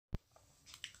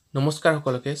নমস্কাৰ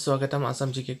সকলোকে স্বাগতম আসাম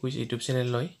জিকে কুইজ ইউটিউব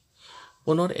চেনেললৈ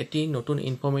পুনৰ এটি নতুন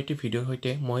ইনফৰ্মেটিভ ভিডিঅ'ৰ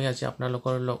সৈতে মই আজি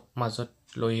আপোনালোকৰ মাজত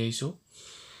লৈ আহিছোঁ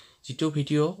যিটো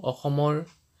ভিডিঅ' অসমৰ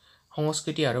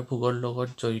সংস্কৃতি আৰু ভূগোলৰ লগত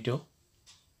জড়িত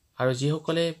আৰু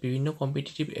যিসকলে বিভিন্ন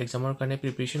কম্পিটিটিভ এক্সামৰ কাৰণে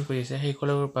প্ৰিপাৰেচন কৰি আছে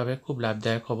সেইসকলৰ বাবে খুব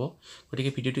লাভদায়ক হ'ব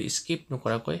গতিকে ভিডিঅ'টো স্কিপ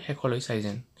নকৰাকৈ শেষলৈ চাই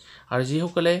যান আৰু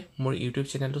যিসকলে মোৰ ইউটিউব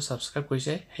চেনেলটো সাবস্ক্ৰাইব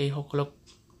কৰিছে সেইসকলক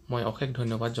মই অশেষ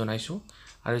ধন্যবাদ জনাইছো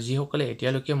আৰু যিসকলে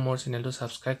এতিয়ালৈকে মোৰ চেনেলটো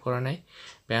সাবস্ক্ৰাইব কৰা নাই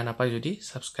বেয়া নাপায় যদি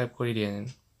সাবস্ক্ৰাইব কৰি দিয়ে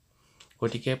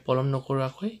গতিকে পলম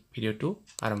নকৰাকৈ ভিডিঅ'টো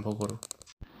আৰম্ভ কৰো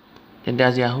তেন্তে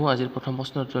আজি আহো আজিৰ প্ৰথম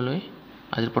প্ৰশ্নটোলৈ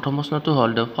আজিৰ প্ৰথম প্ৰশ্নটো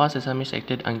হ'ল দ্য ফাৰ্ষ্ট এছামিজ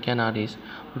এক্টেড অংকীয়া নাট ইজ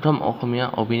প্ৰথম অসমীয়া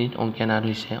অভিনীত অংকীয়া নাট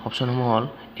হৈছে অপচনসমূহ হ'ল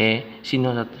এ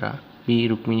চিহ্নযাত্ৰা বি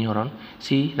ৰুক্মিণী হৰণ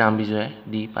চি ৰাম বিজয়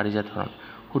ডি পাৰিজাত হৰণ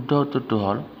শুদ্ধ উত্তৰটো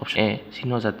হ'ল অপচন এ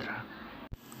চিহ্নযাত্ৰা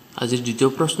আজিৰ দ্বিতীয়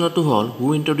প্ৰশ্নটো হ'ল হু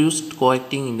ইন্ট্ৰডিউসড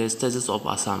কো-এক্টিং in the stages of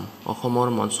Assam অসমৰ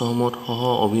মঞ্চসমূহত সহ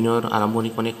অভিনয়ৰ আৰম্ভণি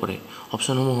কোনে কৰে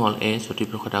অপচনসমূহ হ'ল এ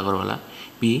জ্যোতিপ্ৰসাদ আগৰৱালা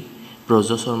বি ব্ৰজ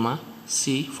শৰ্মা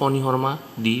চি ফণী শৰ্মা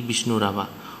ডি বিষ্ণু ৰাভা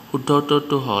শুদ্ধ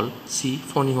উত্তৰটো হ'ল চি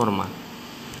ফণী শৰ্মা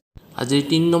আজিৰ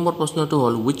 ৩ নম্বৰ প্ৰশ্নটো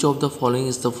হ'ল which of the following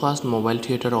is the first mobile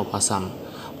theater of Assam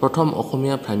প্ৰথম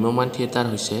অসমীয়া ভ্ৰাম্যমাণ থিয়েটাৰ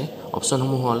হৈছে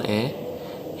অপচনসমূহ হ'ল এ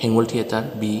হেঙুল theatre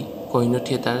B Kohinoor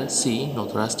theatre C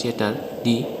Nataraj theatre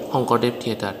D Sankardev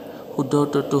theatre শুদ্ধ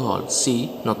উত্তৰটো হ'ল চি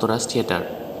নটৰাজ থিয়েটাৰ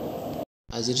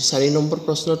আজিৰ ৪ নম্বৰ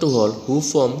প্ৰশ্নটো হ'ল হু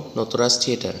ফৰ্ম নটৰাজ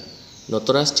থিয়েটাৰ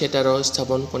নটৰাজ থিয়েটাৰৰ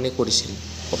স্থাপন কোনে কৰিছিল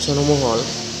অপচনসমূহ হ'ল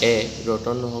এ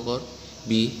ৰতন লহকৰ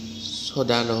বি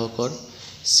সদা লহকৰ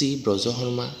চি ব্ৰজ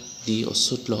শৰ্মা ডি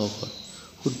অচ্যুত লহকৰ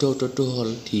শুদ্ধ উত্তৰটো হ'ল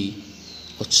ডি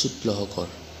অচ্যুত লহকৰ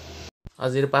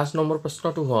আজিৰ ৫ নম্বৰ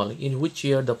প্ৰশ্নটো হ'ল in which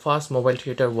year the first mobile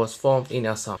theatre was formed in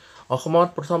Assam অসমত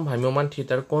প্ৰথম ভ্ৰাম্যমাণ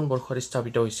থিয়েটাৰ কোন বৰ্ষত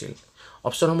স্থাপিত হৈছিল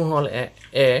অপচনসমূহ হ'ল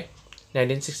এ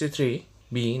 1963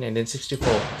 বি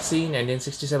 1964 চি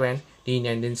 1967 ডি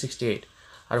 1968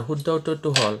 আৰু শুদ্ধ উত্তৰটো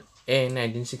হ'ল এ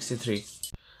 1963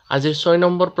 আজিৰ ৬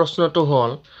 নম্বৰ প্ৰশ্নটো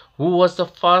হ'ল who was the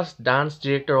first dance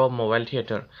director of mobile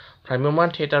theatre ভ্ৰাম্যমাণ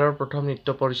থিয়েটাৰৰ প্ৰথম নৃত্য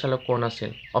পৰিচালক কোন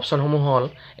আছিল অপচনসমূহ হ'ল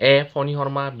এ ফণী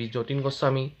Sharma B Jatin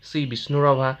Goswami C Bishnu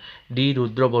Rabha D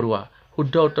ৰুদ্ৰ বৰুৱা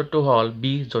শুদ্ধ উত্তৰটো হ'ল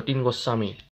বি যতীন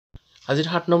গোস্বামী আজিৰ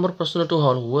 ৭ নম্বৰ প্ৰশ্নটো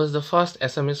হ'ল who was the first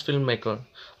Assamese film maker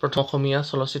প্ৰথম অসমীয়া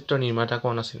চলচ্চিত্ৰ নিৰ্মাতা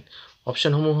কোন আছিল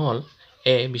অপচনসমূহ হ'ল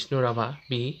এ বিষ্ণু ৰাভা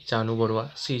বি জানু বৰুৱা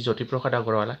চি জ্যোতিপ্ৰসাদ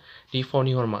আগৰৱালা ডি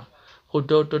ফণী শৰ্মা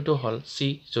শুদ্ধ উত্তৰটো হ'ল চি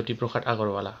জ্যোতিপ্ৰসাদ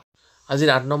আগৰৱালা আজিৰ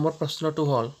 ৮ নম্বৰ প্ৰশ্নটো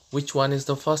হ'ল which one is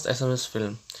the first Assamese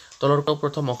film তলৰ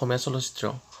প্ৰথম অসমীয়া চলচ্চিত্ৰ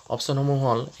অপচনসমূহ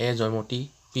হ'ল এ জয়মতী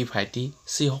বি ভাইটি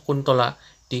চি শকুন্তলা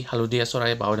ডি হালধীয়া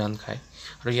চৰাই বাওধান খায়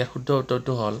আৰু ইয়াৰ শুদ্ধ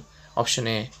উত্তৰটো হ'ল অপচন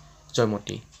এ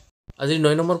জয়মতী আজিৰ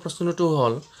 ৯ নম্বৰ প্ৰশ্নটো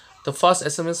হ'ল the first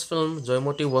Assamese film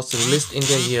Joymoti was released in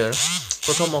the year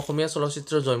প্ৰথম অসমীয়া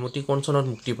চলচ্চিত্ৰ জয়মতী কোন চনত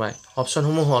মুক্তি পায়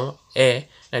অপচনসমূহ হ'ল এ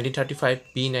 1935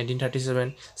 বি 1937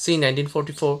 চি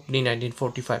 1944 ডি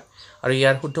 1945 আৰু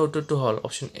ইয়াৰ শুদ্ধ উত্তৰটো হ'ল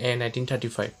অপচন এ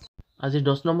 1935 আজিৰ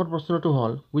 ১০ নম্বৰ প্ৰশ্নটো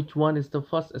হ'ল which one is the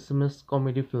first Assamese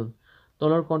comedy film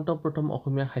তলৰ কণ্ঠ প্ৰথম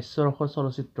অসমীয়া হাস্যৰসৰ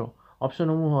চলচ্চিত্ৰ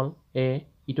অপচনসমূহ হ'ল এ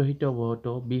ইতহিত বহুত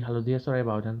বি হালধীয়া চৰাই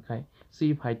বাওধান খায় চি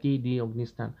ভাইটি ডি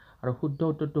অগ্নিস্থান আৰু শুদ্ধ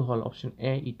উত্তৰটো হ'ল অপচন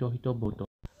এ ইতহিত বহুত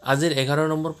আজিৰ ১১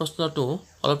 নম্বৰ প্ৰশ্নটো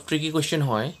অলপ ট্ৰিকি কুৱেশ্যন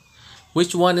হয়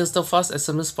which one is the first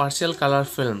Assamese partial color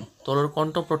film তলৰ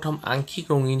কণ্ঠ প্ৰথম আংশিক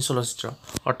ৰঙীন চলচ্চিত্ৰ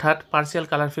অৰ্থাৎ partial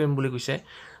color film বুলি কৈছে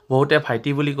বহুতে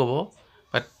ভাইটি বুলি ক'ব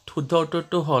বাট শুদ্ধ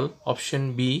উত্তৰটো হ'ল অপচন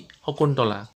বি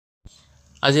শকুন্তলা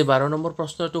আজি ১২ নম্বৰ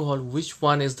প্ৰশ্নটো হ'ল which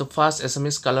one is the first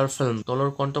Assamese color film তলৰ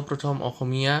কণ্ঠ প্ৰথম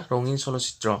অসমীয়া ৰঙীন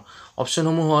চলচ্চিত্ৰ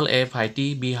অপচনসমূহ হ'ল এ ভাইটি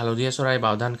বি হালধীয়া চৰাই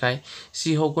বাওধান খায়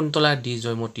চি শকুন্তলা ডি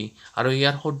জয়মতী আৰু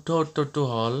ইয়াৰ শুদ্ধ উত্তৰটো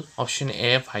হ'ল অপচন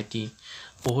এ ভাইটি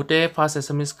বহুতে ফাৰ্ষ্ট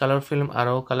এছামিজ কালাৰ ফিল্ম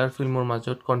আৰু কালাৰ ফিল্মৰ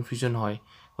মাজত কনফিউজন হয়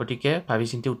গতিকে ভাবি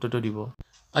চিন্তি উত্তৰটো দিব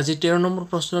আজি ১৩ নম্বৰ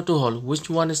প্ৰশ্নটো হ'ল which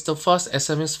one is the first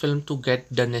Assamese film to get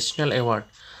the national award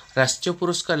ৰাষ্ট্ৰীয়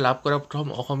পুৰস্কাৰ লাভ কৰা প্ৰথম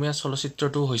অসমীয়া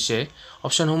চলচ্চিত্ৰটো হৈছে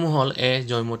অপচনসমূহ হ'ল এ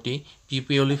জয়মতী বি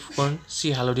পিয়লি ফুকন চি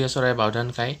হালধীয়া চৰাই বাওধান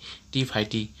খায় ডি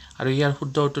ভাইটি আৰু ইয়াৰ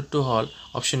শুদ্ধ উত্তৰটো হ'ল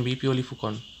অপচন বি পিয়লি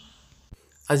ফুকন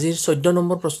আজিৰ ১৪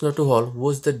 নম্বৰ প্ৰশ্নটো হ'ল who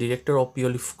is the director of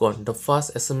Piyali Phukan the first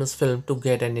Assamese film to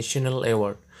get a national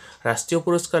award ৰাষ্ট্ৰীয়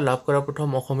পুৰস্কাৰ লাভ কৰা প্ৰথম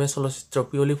অসমীয়া চলচ্চিত্ৰ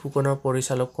পিয়লি ফুকনৰ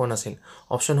পৰিচালক কোন আছিল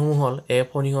অপচনসমূহ হ'ল এ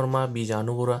ফণী শৰ্মা বি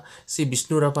জানু বৰুৱা চি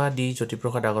বিষ্ণু ৰাভা ডি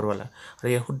জ্যোতিপ্ৰসাদ আগৰৱালা আৰু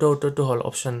ইয়াৰ শুদ্ধ উত্তৰটো হ'ল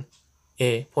অপচন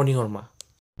এ ফণী শৰ্মা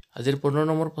আজিৰ ১৫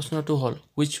 নম্বৰ প্ৰশ্নটো হ'ল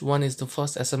which one is the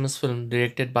first Assamese film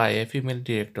directed by a female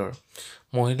director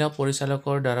মহিলা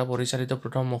পৰিচালকৰ দ্বাৰা পৰিচালিত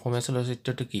প্ৰথম অসমীয়া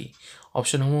চলচ্চিত্ৰটো কি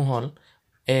অপচনসমূহ হ'ল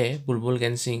এ বুলবুল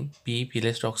গেনসিং বি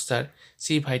ভিলেজ ৰকষ্টাৰ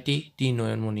চি ভাইটি ডি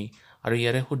নয়নমণি আৰু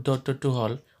ইয়াৰে শুদ্ধ উত্তৰটো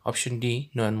হ'ল অপচন ডি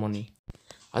নয়নমণি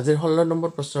আজিৰ ১৬ নম্বৰ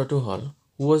প্ৰশ্নটো হ'ল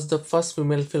who was the first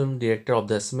female film director of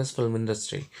the Assam film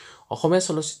industry? অসমীয়া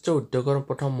চলচ্চিত্ৰ উদ্যোগৰ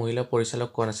প্ৰথম মহিলা পৰিচালক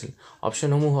কোন আছিল?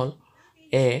 অপশ্যনসমূহ হ'ল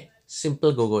এ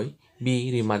simple Gogoi, B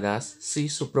Rima Das, C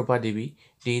Suprabha দেৱী,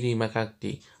 ডি ৰীমা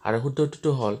কাকতি আৰু শুদ্ধ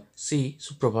উত্তৰটো হ'ল চি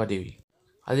সুপ্ৰভা দেৱী।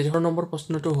 আজিৰ নম্বৰ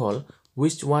প্ৰশ্নটো হ'ল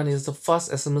which one is the first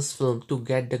Assam's film to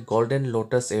get the Golden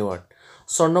Lotus Award?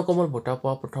 Swarnakamal বঁটা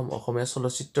পোৱা প্ৰথম অসমীয়া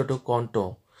চলচ্চিত্ৰটো কোনটো?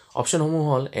 অপশ্যনসমূহ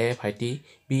হ'ল এ ভাইটি,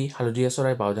 বি হালধীয়া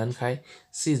চৰাই বাওধান খাই,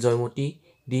 চি জয়মতী,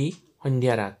 ডি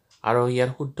সন্ধিয়া ৰাগ আৰু ইয়াৰ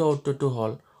শুদ্ধ উত্তৰটো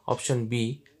হ'ল অপশ্যন বি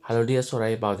হালধীয়া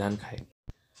চৰাই বাওধান খাই।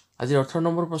 আজিৰ 18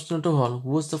 নম্বৰ প্ৰশ্নটো হ'ল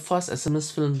who was the first Assam's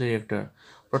film director?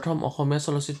 প্ৰথম অসমীয়া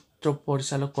চলচ্চিত্ৰ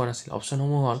পৰিচালক কোন আছিল?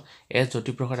 অপশ্যনসমূহ হ'ল এ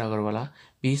জ্যোতিপ্ৰসাদ আগৰৱালা,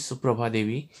 বি সুপ্ৰভা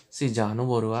দেৱী, চি জাহ্নু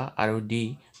বৰুৱা আৰু ডি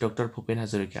ডক্টৰ ভূপেন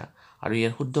হাজৰিকা আৰু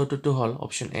ইয়াৰ শুদ্ধ উত্তৰটো হ'ল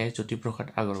অপশ্যন এ জ্যোতিপ্ৰসাদ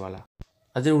আগৰৱালা।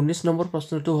 আজিৰ 19 নম্বৰ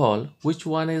প্ৰশ্নটো হ'ল which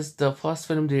one is the first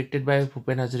film directed by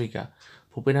Bhupen Hazarika?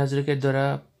 Bhupen হাজৰিকাৰ দ্বাৰা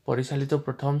পৰিচালিত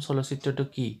প্ৰথম চলচ্চিত্ৰটো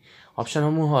কি?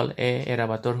 অপশ্যনসমূহ হ'ল এ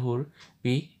এৰাবাটৰ সুৰ,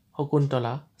 বি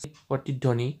শকুন্তলা, চি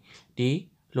প্ৰতিধ্বনি, ডি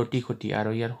লটিখটি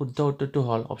আৰু ইয়াৰ শুদ্ধ উত্তৰটো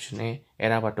হ'ল অপশ্যন এ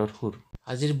এৰাবাটৰ সুৰ।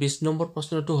 আজিৰ 20 নম্বৰ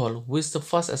প্ৰশ্নটো হ'ল who is the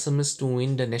first Assamese to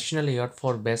win the National Award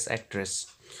for Best Actress?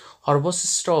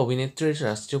 সৰ্বশ্ৰেষ্ঠ অভিনেত্ৰীৰ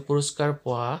ৰাষ্ট্ৰীয় পুৰস্কাৰ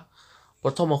পোৱা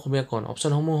প্ৰথম অসমীয়া কোন?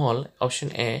 অপশ্যনসমূহ হ'ল অপশ্যন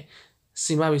এ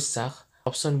সীমা বিশ্বাস,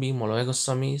 option B Malay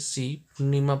Goswami, C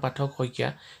পূৰ্ণিমা পাঠক শইকীয়া,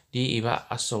 ডি ইভা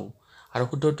আছৌ আৰু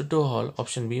শুদ্ধ উত্তৰটো হ'ল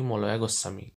অপশ্যন বি মলয়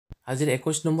গোস্বামী। আজিৰ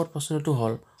 21 নম্বৰ প্ৰশ্নটো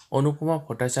হ'ল Anupama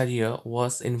Bhattacharya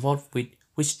was involved with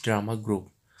which drama group?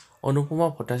 Anupama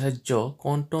Bhattacharya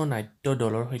কোনটো নাট্য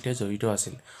দলৰ সৈতে জড়িত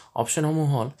আছিল? অপশ্যনসমূহ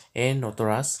হ'ল এ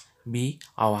নটৰাজ, বি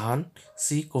আহ্বান,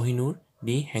 চি কহিনুৰ,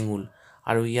 ডি হেঙুল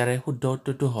আৰু ইয়াৰে শুদ্ধ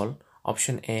উত্তৰটো হ'ল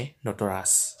অপশ্যন এ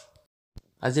নটৰাজ।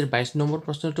 আজিৰ 22 নম্বৰ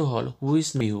প্ৰশ্নটো হ'ল হু ইজ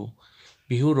বিহু?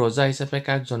 বিহুৰ ৰজা হিচাপে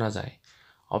কাক জনা যায়?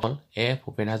 Option A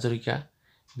Bhupen Hazarika,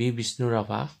 B Bishnu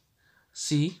Rabha,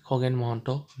 C Khagen Mahanta,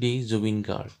 D Zubeen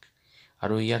Garg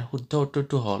আৰু ইয়াৰ শুদ্ধ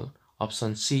উত্তৰটো হ'ল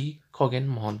অপশ্যন চি খগেন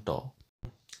মহন্ত।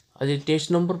 আজিৰ 23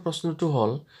 নম্বৰ প্ৰশ্নটো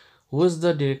হ'ল who is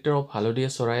the director of হালধীয়া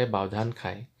চৰাই বাওধান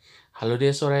খাই?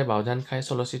 হালধীয়া চৰাই বাওধান খাই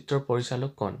চলচ্চিত্ৰৰ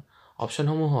পৰিচালক কোন?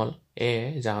 অপশ্যনসমূহ হ'ল এ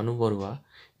জাহ্নু বৰুৱা,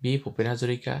 বি ভূপেন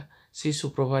হাজৰিকা, চি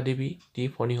সুপ্ৰভা দেৱী, ডি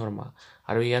ফণী শৰ্মা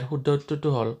আৰু ইয়াৰ শুদ্ধ উত্তৰটো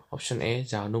হ'ল অপশ্যন এ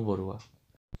জাহ্নু বৰুৱা।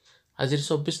 আজিৰ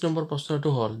 24 নম্বৰ প্ৰশ্নটো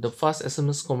হ'ল the first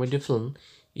Assamese comedy film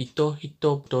it হিত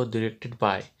ডিৰেক্টেড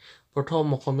বাই? প্ৰথম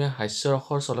অসমীয়া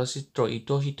হাস্যৰসৰ চলচ্চিত্ৰ ইট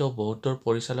হিত বহুতৰ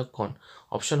পৰিচালক কোন?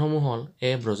 অপশ্যনসমূহ হ'ল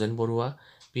এ ব্ৰজেন বৰুৱা,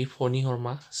 বি ফণী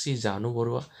শৰ্মা, চি জাহ্নু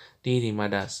বৰুৱা, ডি ৰীমা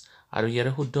দাস আৰু ইয়াৰ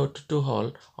শুদ্ধ উত্তৰটো হ'ল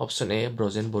অপশ্যন এ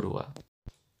ব্ৰজেন বৰুৱা।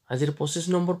 আজিৰ 25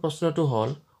 নম্বৰ প্ৰশ্নটো হ'ল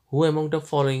who among the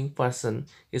following person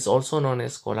is also' known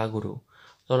as কলাগুৰু?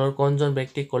 তলৰ কোনজন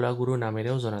ব্যক্তিক কলাগুৰু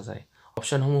নামেৰেও জনা যায়?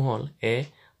 অপশ্যনসমূহ হ'ল এ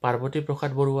পাৰ্বতী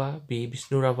প্ৰসাদ Barua, B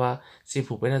Bishnu Rabha, C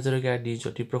Bhupen Hazarika, D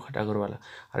Jyotiprasad Agarwala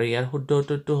আৰু ইয়াৰ শুদ্ধ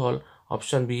উত্তৰটো হ'ল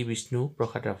অপশ্যন বি বিষ্ণু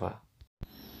প্ৰসাদ ৰাভা।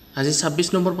 আজি 26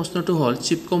 নম্বৰ প্ৰশ্নটো হ'ল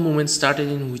Chipko movement started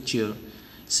in which year?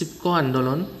 Chipko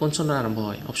আন্দোলন কোন চনত আৰম্ভ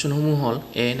হয়? অপশ্যনসমূহ হ'ল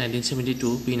এ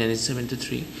 1972, বি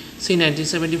 1973, চি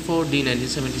 1974, ডি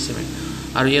 1977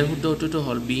 আৰু ইয়াৰ শুদ্ধ উত্তৰটো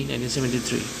হ'ল বি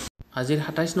 1973। আজিৰ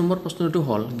 27 নম্বৰ প্ৰশ্নটো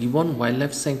হ'ল gibbon wild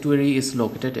life sanctuary is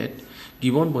located at?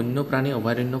 Gibbon বন্যপ্ৰাণী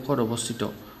অভয়াৰণ্য ক'ত অৱস্থিত?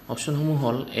 অপশ্যনসমূহ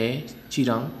হ'ল এ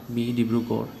Chirang, B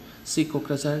Dibrugarh, C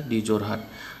Kokrajhar, D Jorhat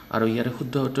আৰু ইয়াৰ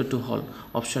শুদ্ধ উত্তৰটো হ'ল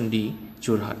অপশ্যন ডি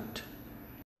যোৰহাট।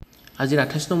 আজিৰ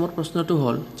 28 নম্বৰ প্ৰশ্নটো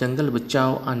হ'ল জংগল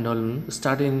বচাও আন্দোলন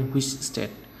ষ্টাৰ্টেড ইন হুইচ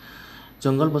ষ্টেট?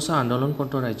 জংগল বচাও আন্দোলন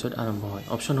কোনটো ৰাজ্যত আৰম্ভ হয়?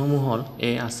 অপশ্যনসমূহ হ'ল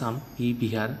এ Assam, B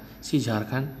Bihar, C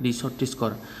Jharkhand, D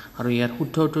Chhattisgarh আৰু ইয়াৰ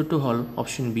শুদ্ধ উত্তৰটো হ'ল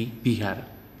অপশ্যন বি বিহাৰ।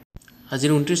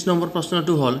 আজিৰ 29 নম্বৰ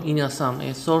প্ৰশ্নটো হ'ল in Assam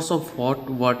a source of hot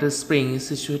water spring is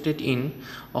situated in?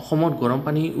 অসমত গৰম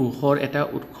পানীৰ উৎসৰ এটা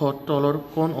উৎস তলৰ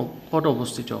ক'ত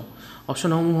অৱস্থিত?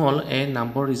 অপশ্যনসমূহ হ'ল এ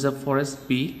Nambor reserve forest,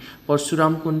 B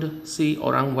Parshuram কুণ্ড, C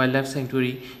Orang wild life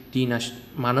sanctuary, D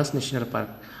মানস নেশ্যনেল পাৰ্ক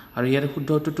আৰু ইয়াৰ শুদ্ধ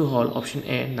উত্তৰটো হ'ল option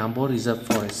A Nambor reserve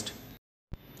forest.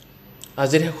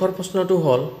 আজিৰ শেষৰ প্ৰশ্নটো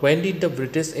হ'ল when did the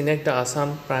British enact the Assam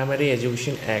Primary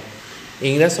Education Act?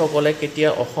 ইংৰাজসকলে কেতিয়া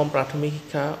অসম প্ৰাথমিক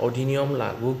শিক্ষা অধিনিয়ম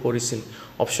লাগু কৰিছিল?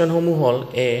 অপশ্যনসমূহ হ'ল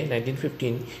এ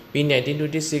 1915, বি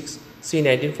 1926, চি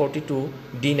 1942,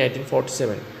 ডি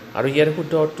 1947 আৰু ইয়াৰ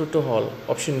শুদ্ধ উত্তৰটো হ'ল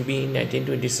অপশ্যন বি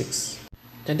 1926।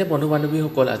 তেন্তে বন্ধু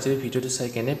বান্ধৱীসকল আজিৰ ভিডিঅ'টো চাই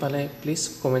কেনে পালে প্লিজ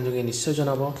কমেণ্ট যোগে নিশ্চয়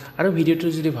জনাব আৰু ভিডিঅ'টো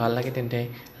যদি ভাল লাগে তেন্তে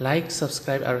লাইক,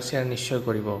 ছাবস্ক্ৰাইব আৰু শ্বেয়াৰ নিশ্চয়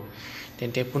কৰিব।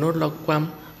 তেন্তে পুনৰ লগ পাম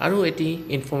আৰু এটি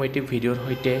ইনফৰ্মেটিভ ভিডিঅ'ৰ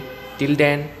সৈতে। Till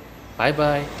then bye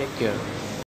bye, tech care.